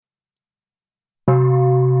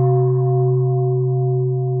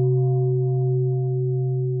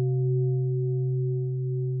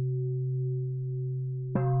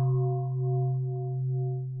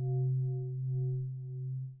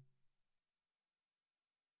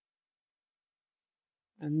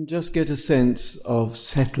And just get a sense of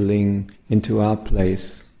settling into our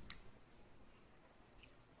place.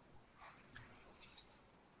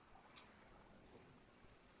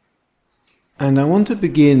 And I want to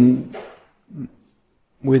begin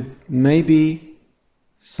with maybe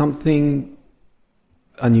something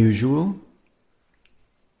unusual.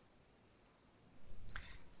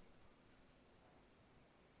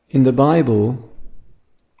 In the Bible,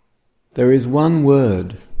 there is one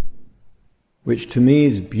word which to me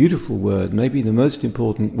is a beautiful word, maybe the most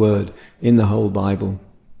important word in the whole Bible.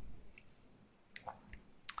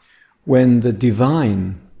 When the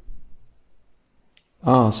divine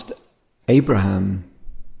asked Abraham,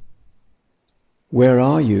 "Where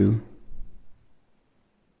are you?"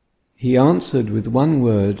 he answered with one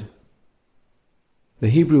word. The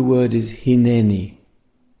Hebrew word is hineni,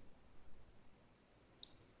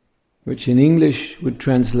 which in English would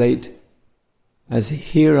translate as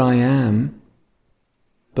 "here I am,"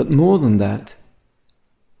 but more than that,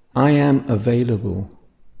 I am available.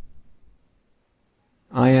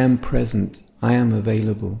 I am present. I am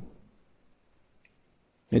available.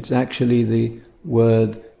 It's actually the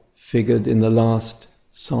word figured in the last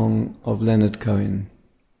song of Leonard Cohen.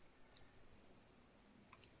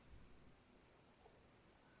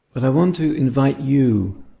 But I want to invite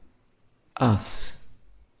you, us,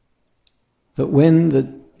 that when the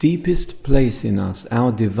deepest place in us,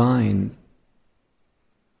 our divine,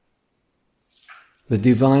 the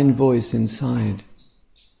divine voice inside,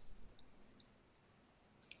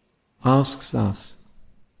 asks us,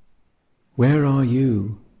 "Where are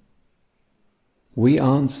you?" we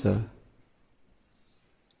answer,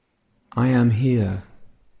 "I am here.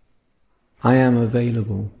 I am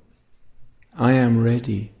available. I am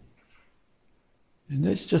ready." And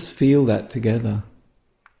let's just feel that together.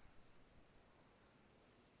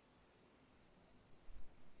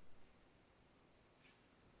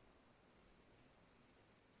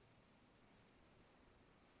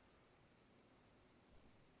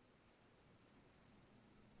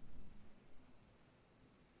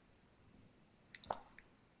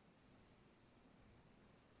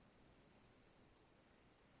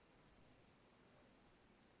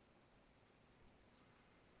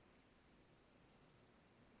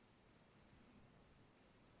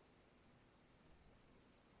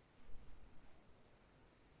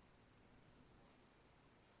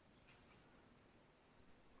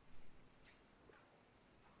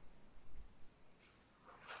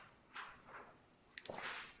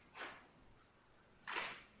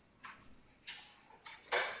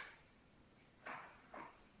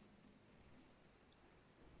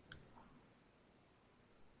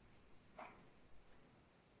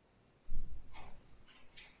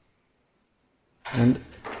 And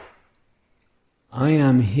I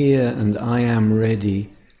am here and I am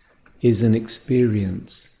ready is an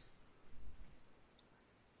experience.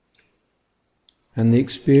 And the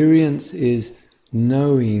experience is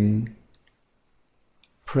knowing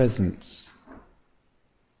presence.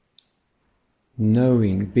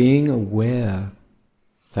 Knowing, being aware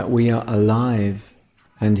that we are alive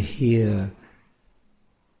and here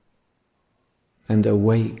and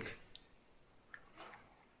awake.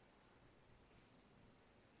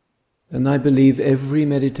 And I believe every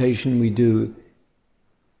meditation we do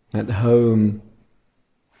at home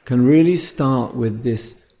can really start with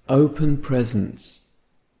this open presence,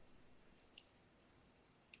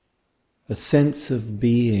 a sense of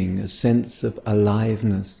being, a sense of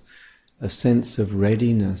aliveness, a sense of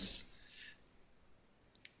readiness.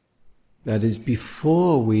 That is,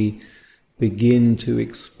 before we begin to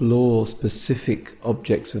explore specific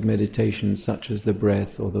objects of meditation such as the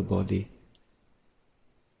breath or the body.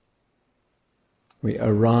 We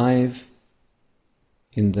arrive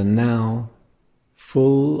in the now,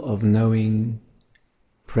 full of knowing,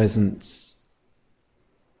 presence,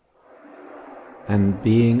 and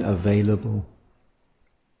being available.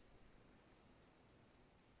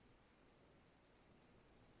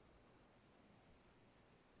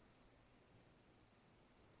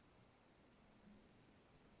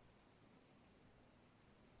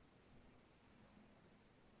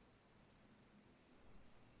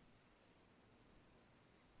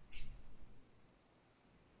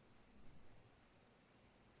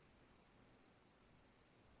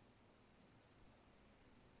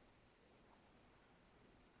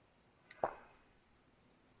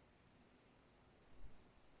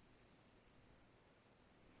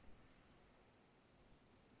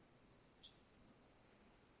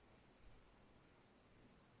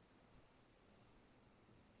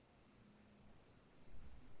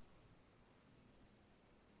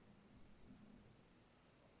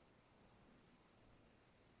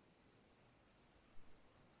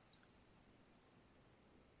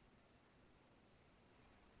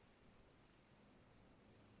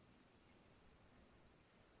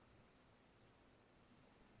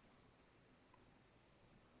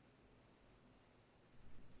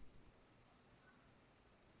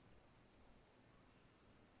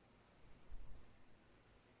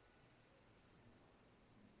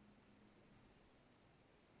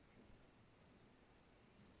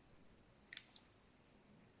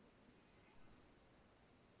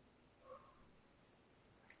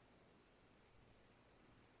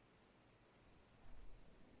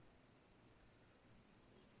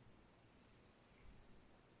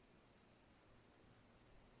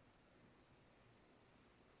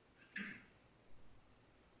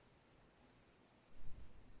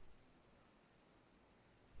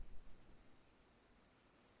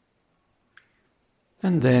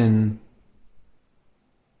 And then,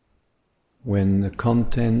 when the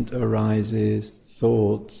content arises,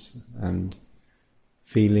 thoughts and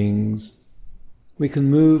feelings, we can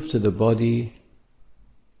move to the body,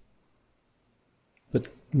 but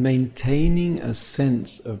maintaining a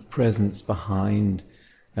sense of presence behind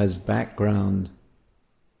as background.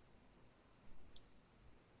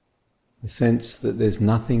 The sense that there's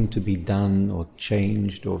nothing to be done or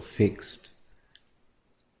changed or fixed.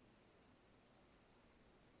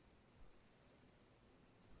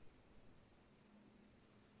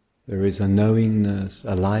 There is a knowingness,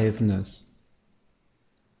 aliveness.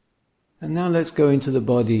 And now let's go into the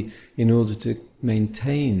body in order to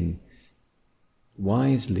maintain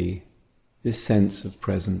wisely this sense of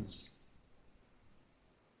presence.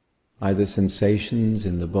 Either sensations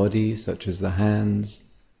in the body, such as the hands,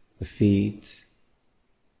 the feet,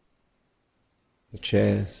 the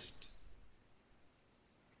chest,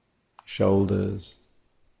 shoulders.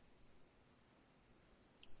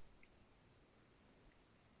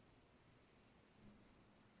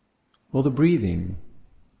 Or the breathing.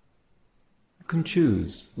 You can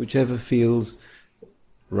choose whichever feels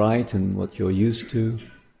right and what you're used to.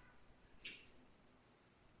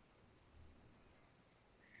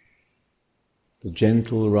 The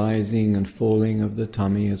gentle rising and falling of the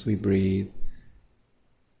tummy as we breathe,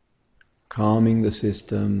 calming the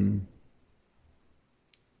system,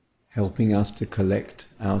 helping us to collect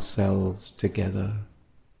ourselves together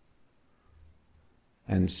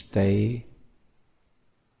and stay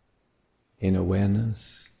in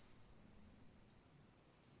awareness.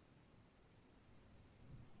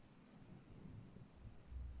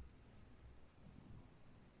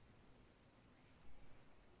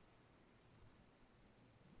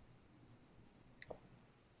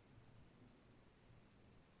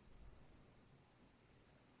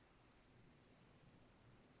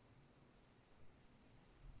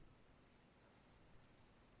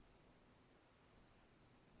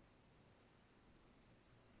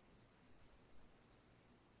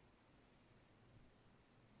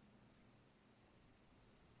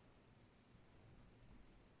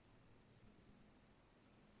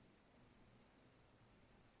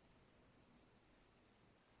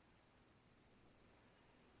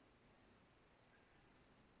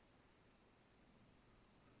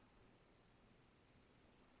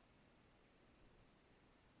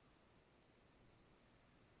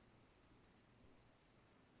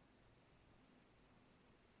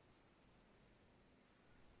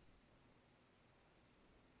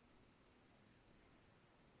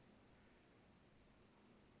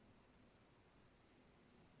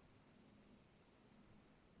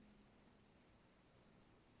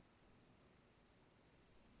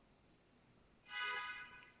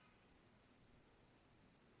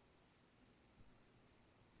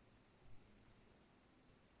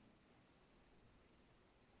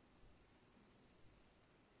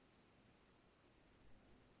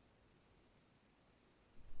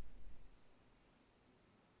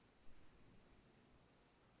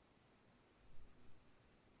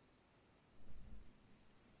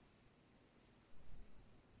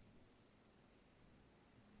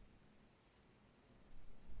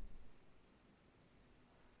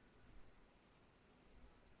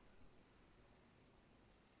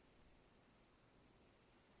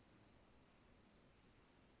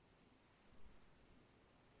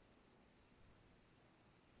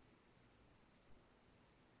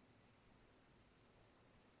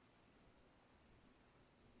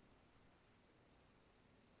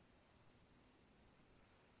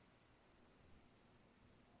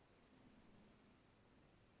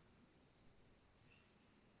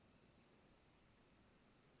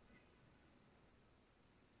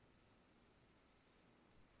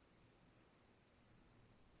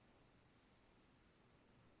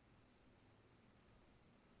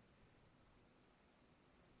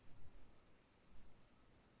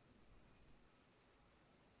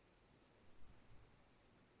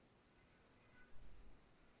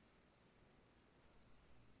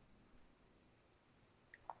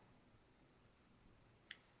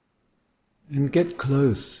 And get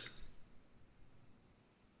close.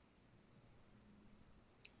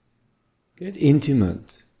 Get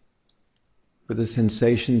intimate with the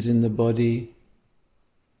sensations in the body,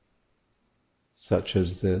 such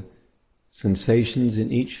as the sensations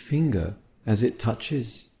in each finger as it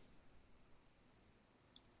touches,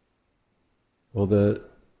 or the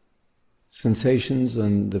sensations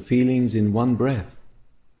and the feelings in one breath.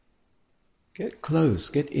 Get close,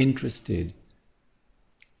 get interested.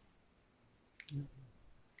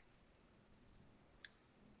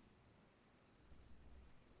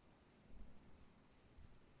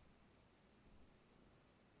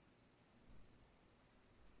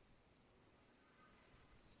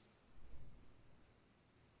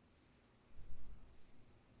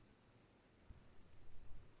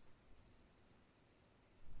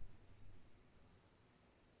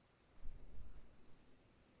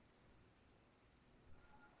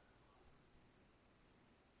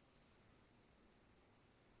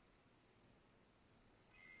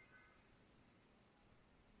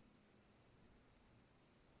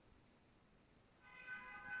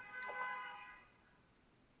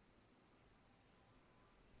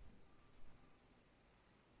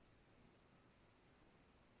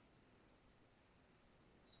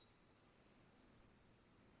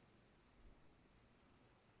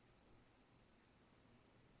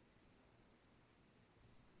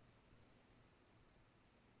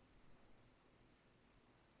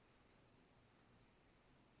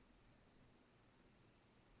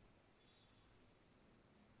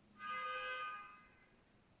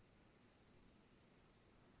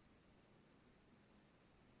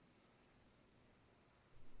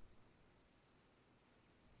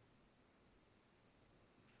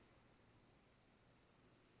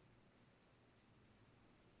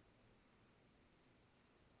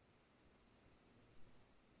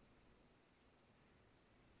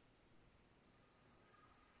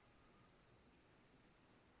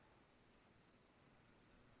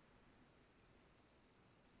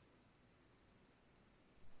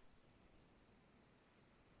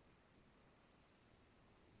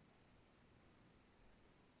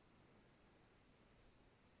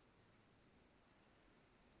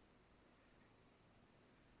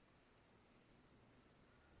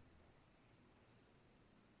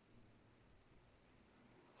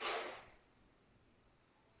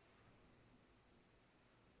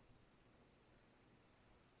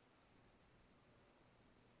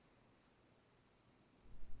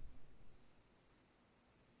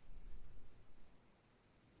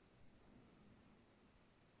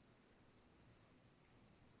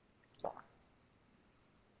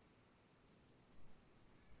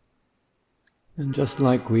 And just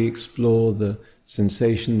like we explore the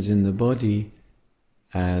sensations in the body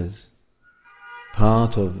as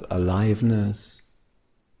part of aliveness,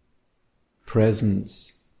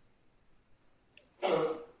 presence,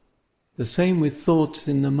 the same with thoughts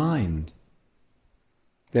in the mind.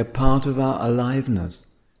 They're part of our aliveness.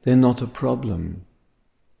 They're not a problem.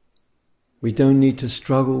 We don't need to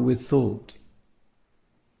struggle with thought.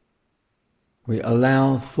 We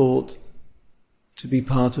allow thought to be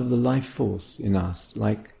part of the life force in us,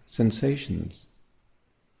 like sensations.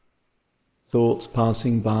 Thoughts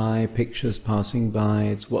passing by, pictures passing by,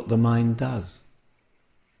 it's what the mind does.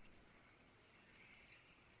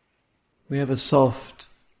 We have a soft,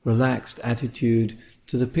 relaxed attitude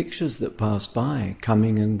to the pictures that pass by,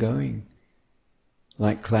 coming and going,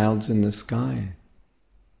 like clouds in the sky.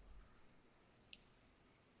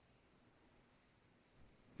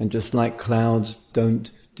 And just like clouds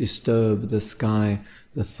don't disturb the sky,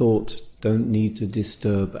 the thoughts don't need to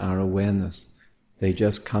disturb our awareness. They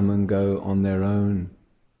just come and go on their own.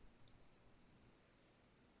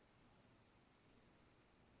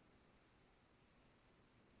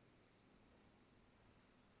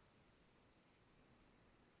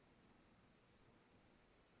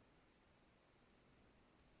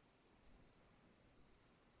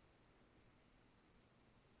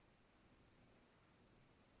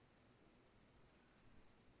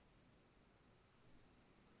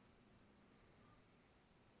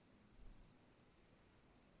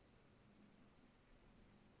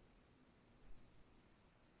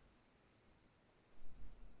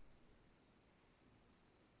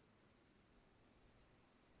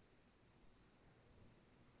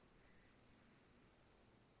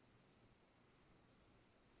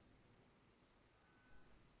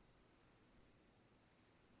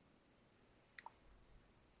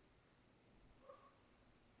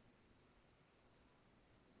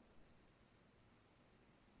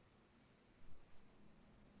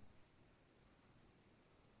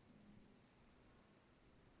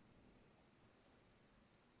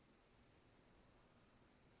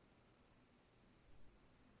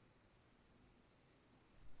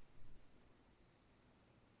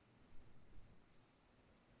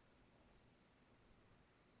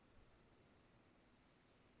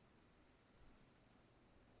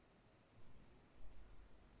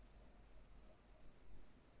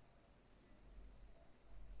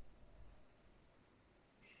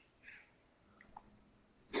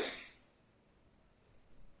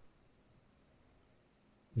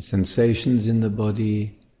 The sensations in the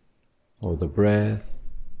body, or the breath,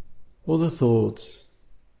 or the thoughts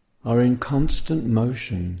are in constant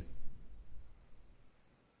motion.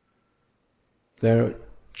 They're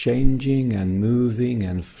changing and moving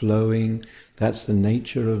and flowing. That's the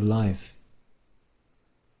nature of life.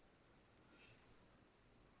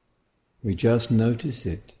 We just notice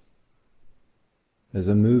it as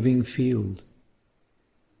a moving field.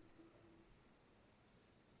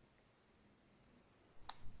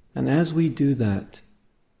 And as we do that,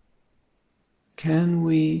 can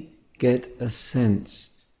we get a sense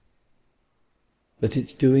that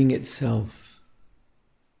it's doing itself?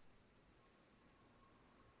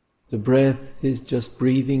 The breath is just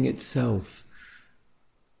breathing itself.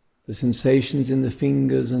 The sensations in the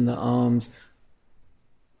fingers and the arms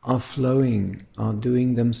are flowing, are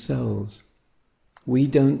doing themselves. We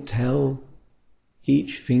don't tell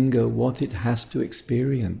each finger what it has to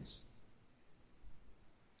experience.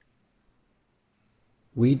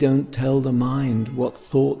 We don't tell the mind what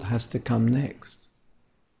thought has to come next.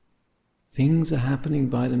 Things are happening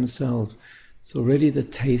by themselves. It's already the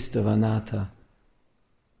taste of anatta,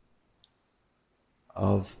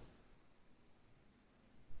 of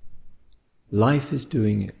life is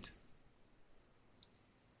doing it,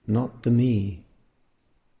 not the me.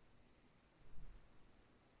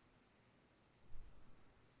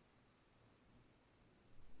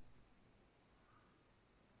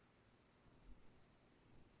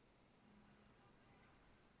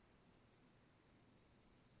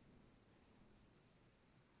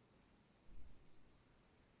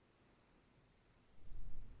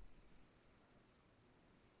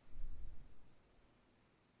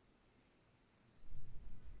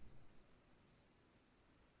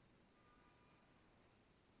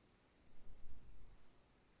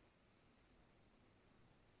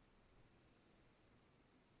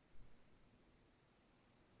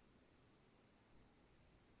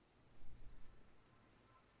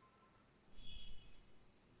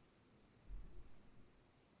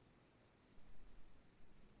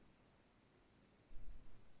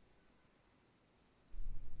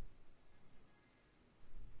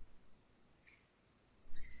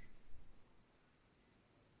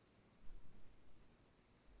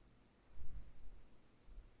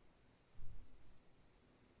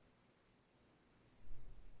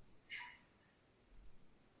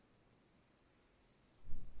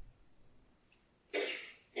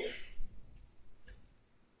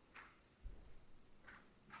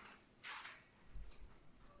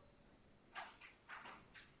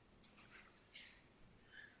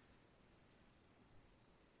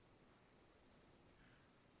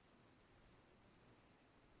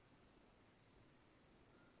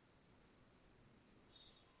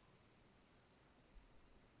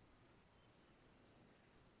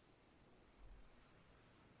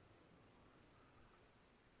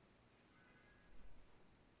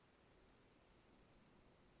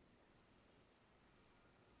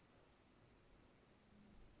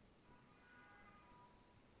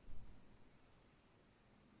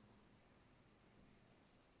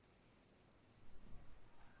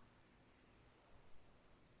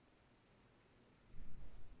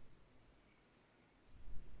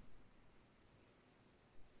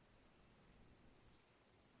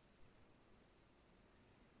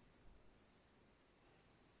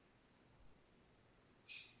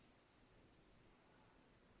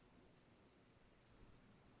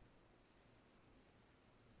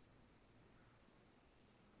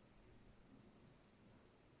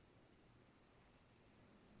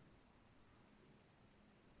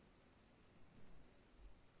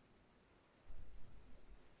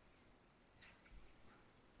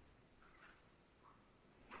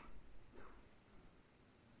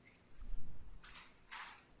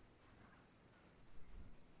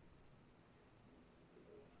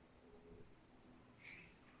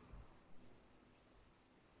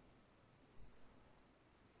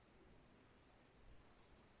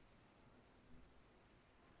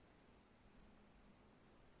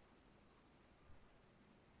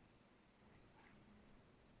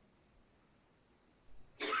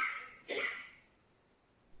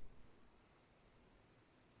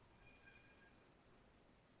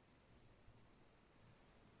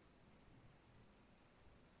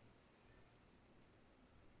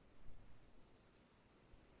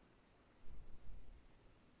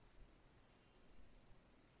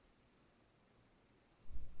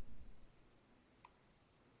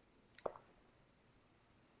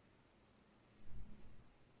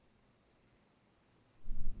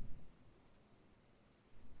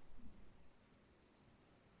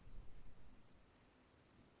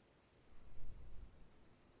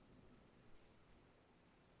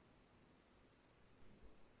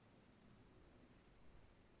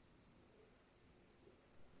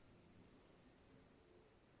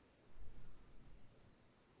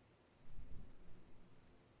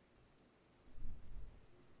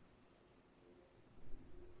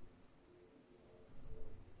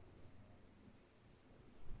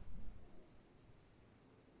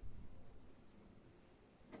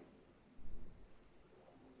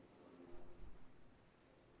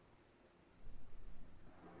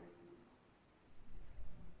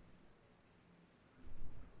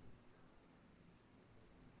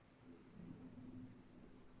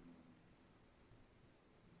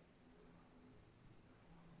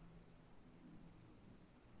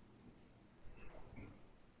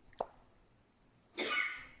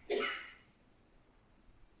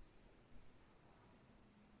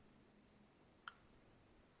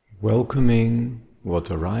 welcoming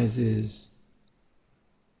what arises,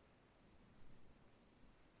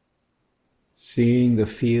 seeing the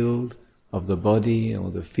field of the body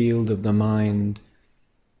or the field of the mind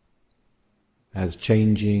as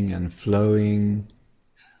changing and flowing,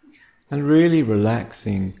 and really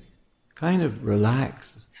relaxing, kind of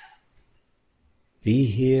relax, be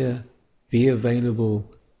here, be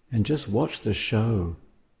available, and just watch the show.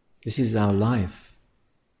 This is our life.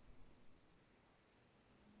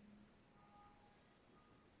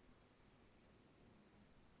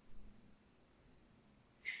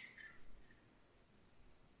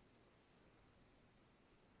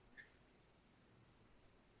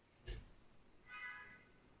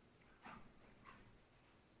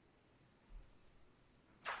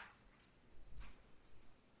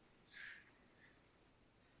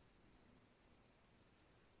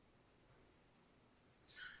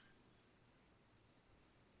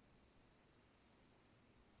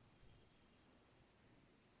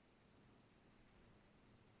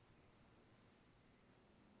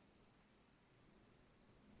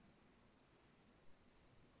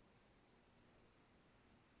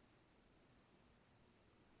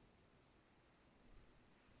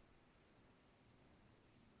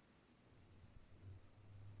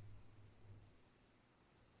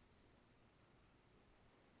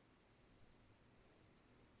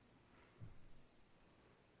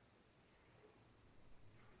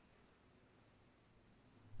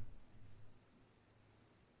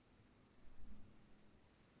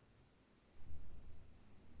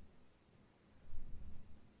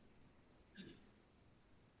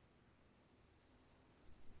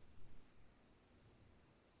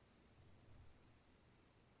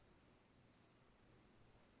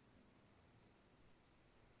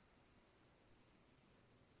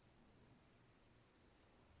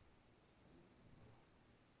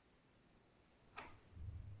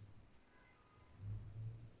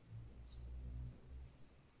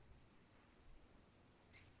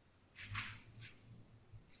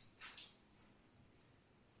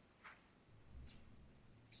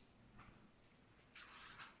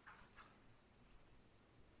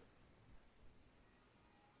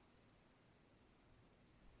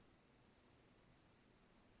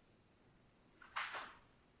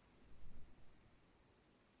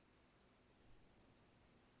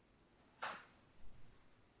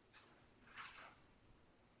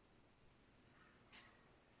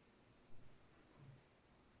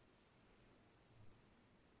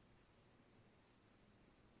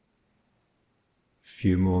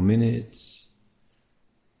 Few more minutes.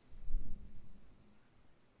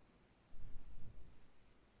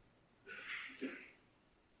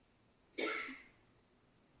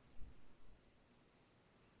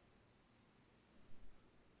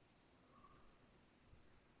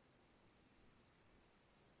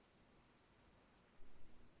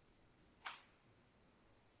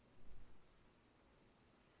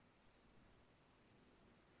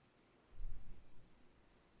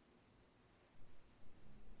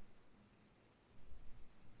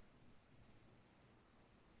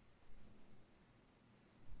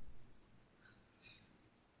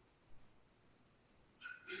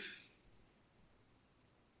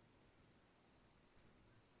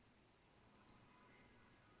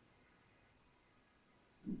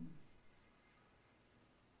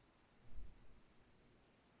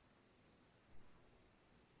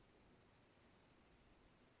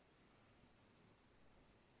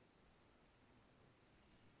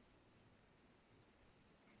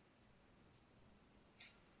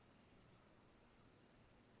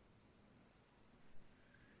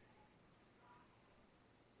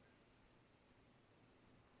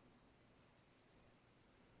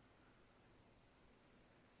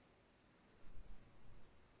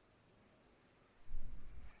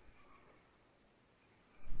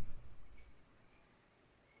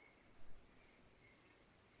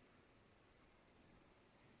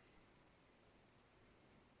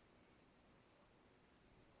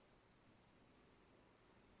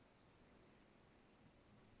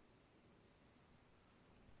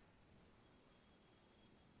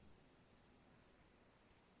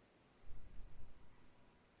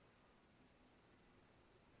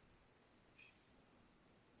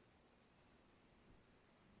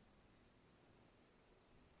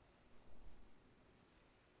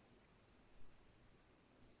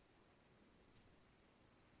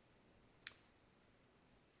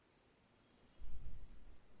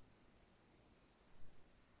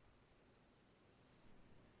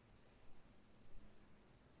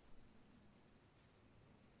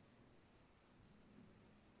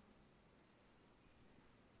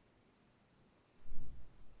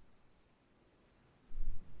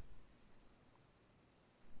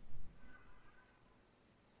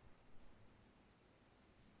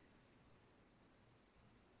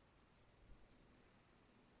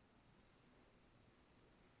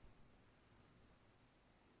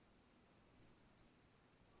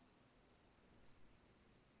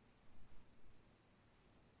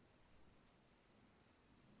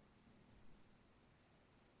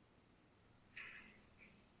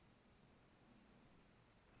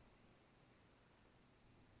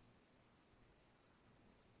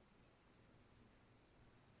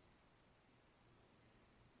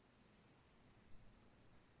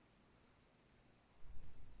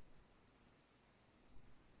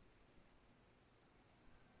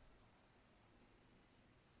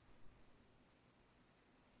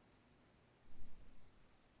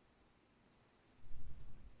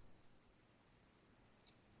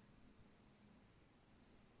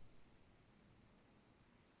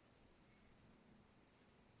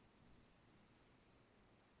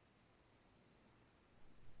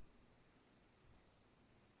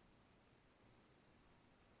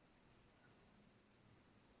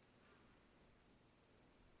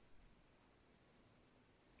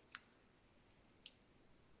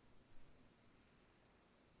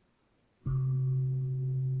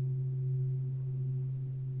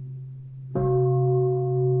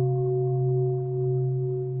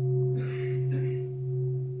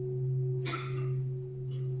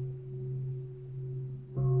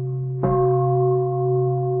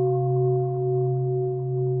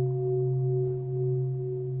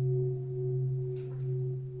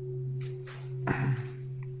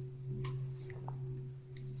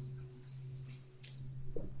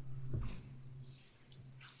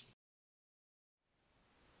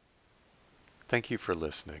 Thank you for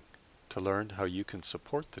listening. To learn how you can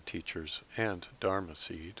support the teachers and Dharma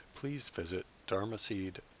Seed, please visit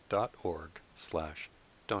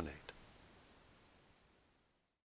dharmaseed.org/donate.